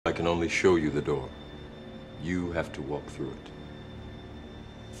can only show you the door. You have to walk through it.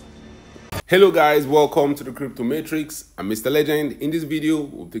 Hello guys, welcome to the Crypto Matrix. I'm Mr. Legend. In this video,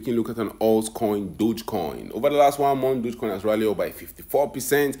 we're taking a look at an altcoin, Dogecoin. Over the last 1 month, Dogecoin has rallied up by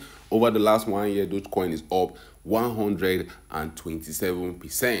 54%. Over the last 1 year, Dogecoin is up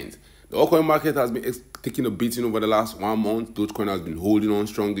 127%. The altcoin market has been taking a beating over the last 1 month. Dogecoin has been holding on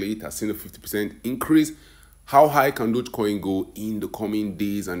strongly. It has seen a 50% increase. How high can Dogecoin go in the coming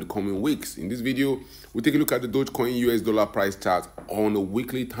days and the coming weeks? In this video, we'll take a look at the Dogecoin US dollar price chart on a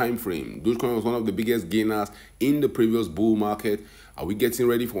weekly time frame. Dogecoin was one of the biggest gainers in the previous bull market. Are we getting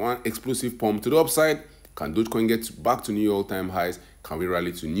ready for one explosive pump to the upside? Can Dogecoin get back to new all-time highs? Can we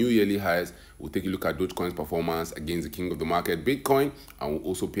rally to new yearly highs? We'll take a look at Dogecoin's performance against the king of the market, Bitcoin, and we'll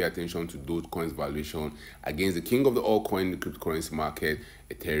also pay attention to Dogecoin's valuation against the king of the altcoin, the cryptocurrency market,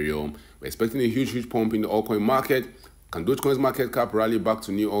 Ethereum. We're expecting a huge pump in the altcoin market. Can Dogecoin's market cap rally back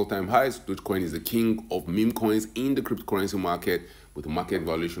to new all-time highs? Dogecoin is the king of meme coins in the cryptocurrency market with a market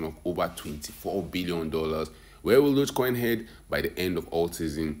valuation of over $24 billion. Where will Dogecoin head by the end of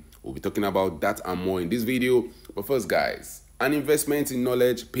Altseason? We'll be talking about that and more in this video. But first, guys, an investment in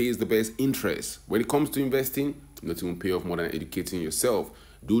knowledge pays the best interest. When it comes to investing, nothing will pay off more than educating yourself.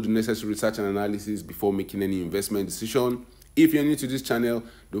 Do the necessary research and analysis before making any investment decision. If you're new to this channel,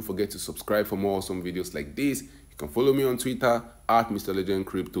 don't forget to subscribe for more awesome videos like this. You can follow me on Twitter at Mr. Legend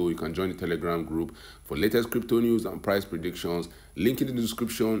Crypto. You can join the Telegram group for latest crypto news and price predictions. Link in the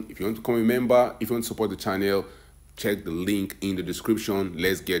description. If you want to become a member, if you want to support the channel, check the link in the description.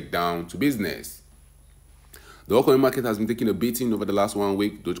 Let's get down to business. The altcoin market has been taking a beating over the last 1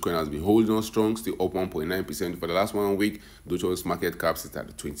 week. Dogecoin has been holding on strong, still up 1.9% for the last 1 week. Dogecoin's market cap sits at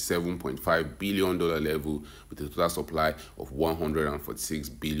the $27.5 billion level with a total supply of 146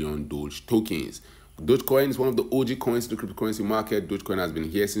 billion Doge tokens. Dogecoin is one of the OG coins in the cryptocurrency market. Dogecoin has been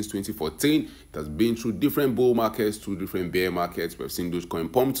here since 2014. It has been through different bull markets, through different bear markets. We've seen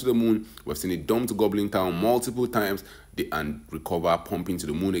Dogecoin pump to the moon. We've seen it dump to Goblin Town multiple times and recover, pumping to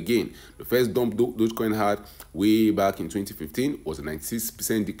the moon again. The first dump Dogecoin had way back in 2015 was a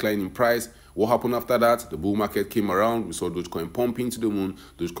 96% decline in price. What happened after that? The bull market came around. We saw Dogecoin pumping to the moon.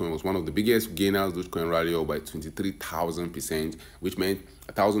 Dogecoin was one of the biggest gainers. Dogecoin rallied up by 23,000%, which meant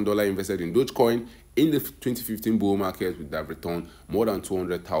 $1,000 invested in Dogecoin in the 2015 bull market would have returned more than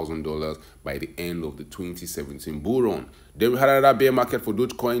 $200,000 by the end of the 2017 bull run. Then we had another bear market for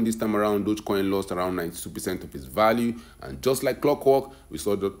Dogecoin. This time around, Dogecoin lost around 92% of its value. And just like clockwork, we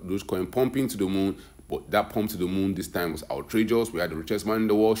saw Dogecoin pumping to the moon. But that pump to the moon this time was outrageous. We had the richest man in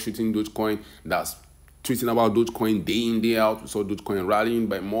the world shooting Dogecoin. That's tweeting about Dogecoin day in, day out. We saw Dogecoin rallying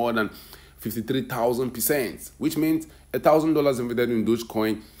by more than 53,000%, which means $1,000 invested in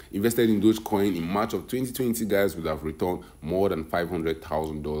Dogecoin in March of 2020, guys, would have returned more than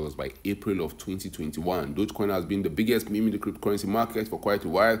 $500,000 by April of 2021. Dogecoin has been the biggest meme in the cryptocurrency market for quite a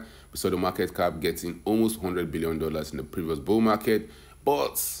while. We saw the market cap getting almost $100 billion in the previous bull market,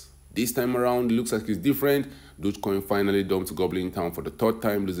 but this time around, it looks like it's different. Dogecoin finally dumped to Goblin Town for the third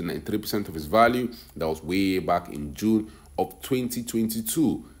time, losing 93% of its value. That was way back in June of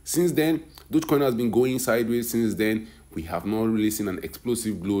 2022. Since then, Dogecoin has been going sideways. Since then, we have not really seen an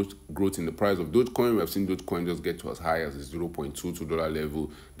explosive growth in the price of Dogecoin. We have seen Dogecoin just get to as high as the $0.22 level.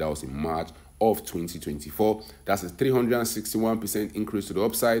 That was in March of 2024. That's a 361% increase to the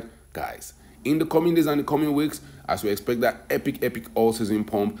upside. Guys, in the coming days and the coming weeks, as we expect that epic all-season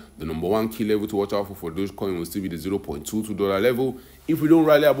pump, the #1 key level to watch out for Dogecoin will still be the $0.22 level. If we don't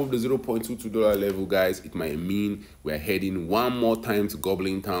rally above the $0.22 level, guys, it might mean we're heading one more time to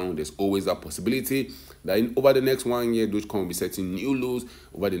Goblin Town. There's always a possibility that over the next 1 year, Dogecoin will be setting new lows.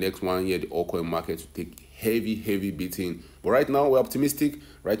 Over the next 1 year, the altcoin market will take heavy beating. But right now, we're optimistic.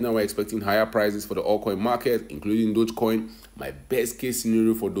 Right now, we're expecting higher prices for the altcoin market, including Dogecoin. My best case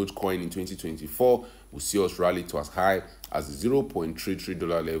scenario for Dogecoin in 2024 will see us rally to as high as the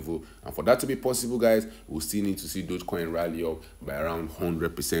 $0.33 level. And for that to be possible, guys, we'll still need to see Dogecoin rally up by around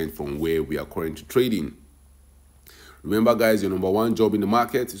 100% from where we are currently trading. Remember, guys, your #1 job in the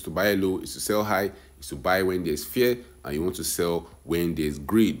market is to buy low, is to sell high, is to buy when there's fear, and you want to sell when there's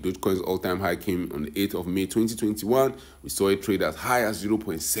greed. Dogecoin's all-time high came on the 8th of May 2021. We saw it trade as high as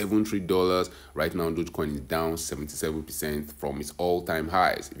 $0.73. Right now, Dogecoin is down 77% from its all-time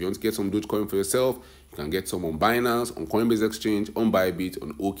highs. If you want to get some Dogecoin for yourself, you can get some on Binance, on Coinbase Exchange, on Bybit,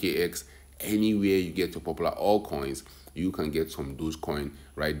 on OKX, anywhere you get your popular altcoins. You can get some Dogecoin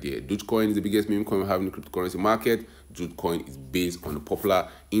right there. Dogecoin is the biggest meme coin we have in the cryptocurrency market. Dogecoin is based on the popular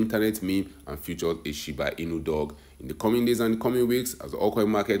internet meme and features a Shiba Inu dog. In the coming days and the coming weeks, as the altcoin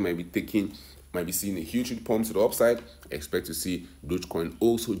market might be taking might be seeing a huge pump to the upside. I expect to see Dogecoin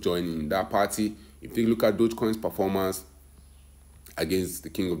also joining that party. If you look at Dogecoin's performance against the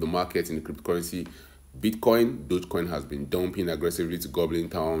king of the market in the cryptocurrency, Bitcoin, Dogecoin has been dumping aggressively to gobbling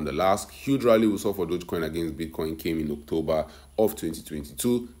town. The last huge rally we saw for Dogecoin against Bitcoin came in October of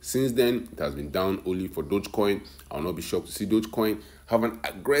 2022. Since then, it has been down only for Dogecoin. I will not be shocked to see Dogecoin have an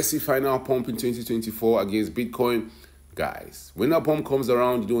aggressive final pump in 2024 against Bitcoin. Guys, when that pump comes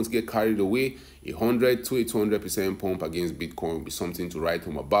around, you don't want to get carried away. 100 to a 200% pump against Bitcoin will be something to write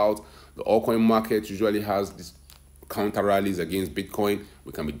home about. The altcoin market usually has this counter rallies against Bitcoin.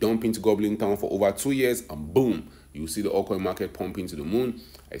 We can be dumping to gobbling town for over 2 years, and boom, you see the altcoin market pumping to the moon.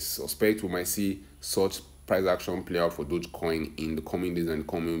 I suspect we might see such price action play out for Dogecoin in the coming days and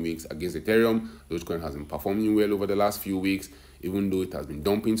coming weeks against Ethereum. Dogecoin has been performing well over the last few weeks, even though it has been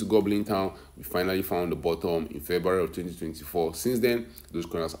dumping to gobbling town. We finally found the bottom in February of 2024. Since then,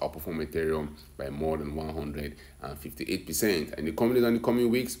 Dogecoin has outperformed Ethereum by more than 158%. In the coming days and the coming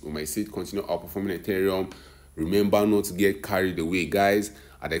weeks, we might see it continue outperforming Ethereum. Remember not to get carried away, guys.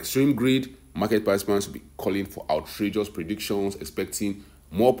 At extreme greed, market participants will be calling for outrageous predictions, expecting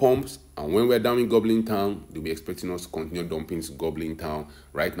more pumps, and when we're down in gobbling town, they'll be expecting us to continue dumping to gobbling town.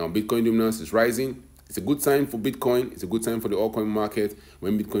 Right now, Bitcoin dominance is rising. It's a good sign for Bitcoin. It's a good sign for the altcoin market.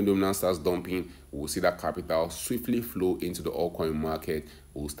 When Bitcoin dominance starts dumping, we'll see that capital swiftly flow into the altcoin market.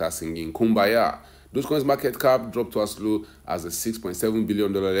 We'll start singing Kumbaya. Dogecoin's market cap dropped to as low as the $6.7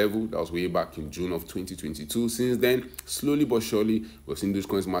 billion level. That was way back in June of 2022. Since then, slowly but surely, we've seen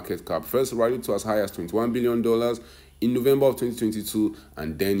Dogecoin's market cap first rally to as high as $21 billion in November of 2022,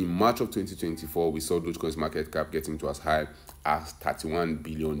 and then in March of 2024, we saw Dogecoin's market cap getting to as high as $31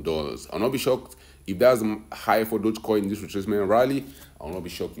 billion. I'll not be shocked if that's high for Dogecoin in this retracement rally. I'll not be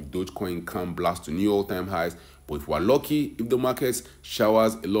shocked if Dogecoin can blast to new all-time highs. But if we're lucky, if the market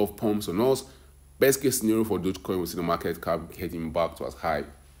showers a lot of pumps on us, best case scenario for Dogecoin, we see the market cap heading back to as high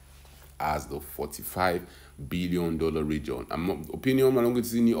as the $45 billion region. I'm not going to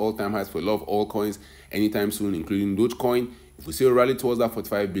see new all-time highs for a lot of altcoins anytime soon, including Dogecoin. If we see a rally towards that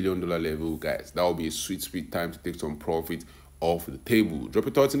 $45 billion level, guys, that will be a sweet time to take some profit off the table. Drop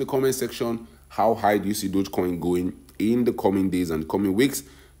your thoughts in the comment section. How high do you see Dogecoin going in the coming days and coming weeks?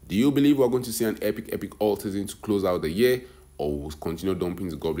 Do you believe we're going to see an epic Altseason to close out the year, or will continue dumping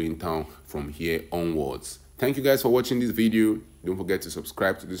the gobbling town from here onwards? Thank you guys for watching this video. Don't forget to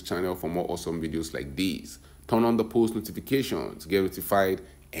subscribe to this channel for more awesome videos like these. Turn on the post notification to get notified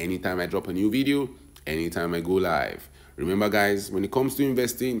anytime I drop a new video, anytime I go live. Remember guys, when it comes to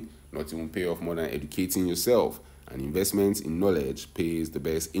investing, nothing will pay off more than educating yourself. And investment in knowledge pays the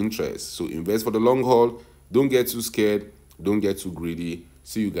best interest. So invest for the long haul. Don't get too scared. Don't get too greedy.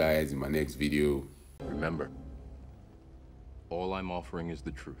 See you guys in my next video. Remember, all I'm offering is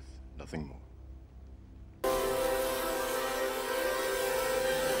the truth, nothing more.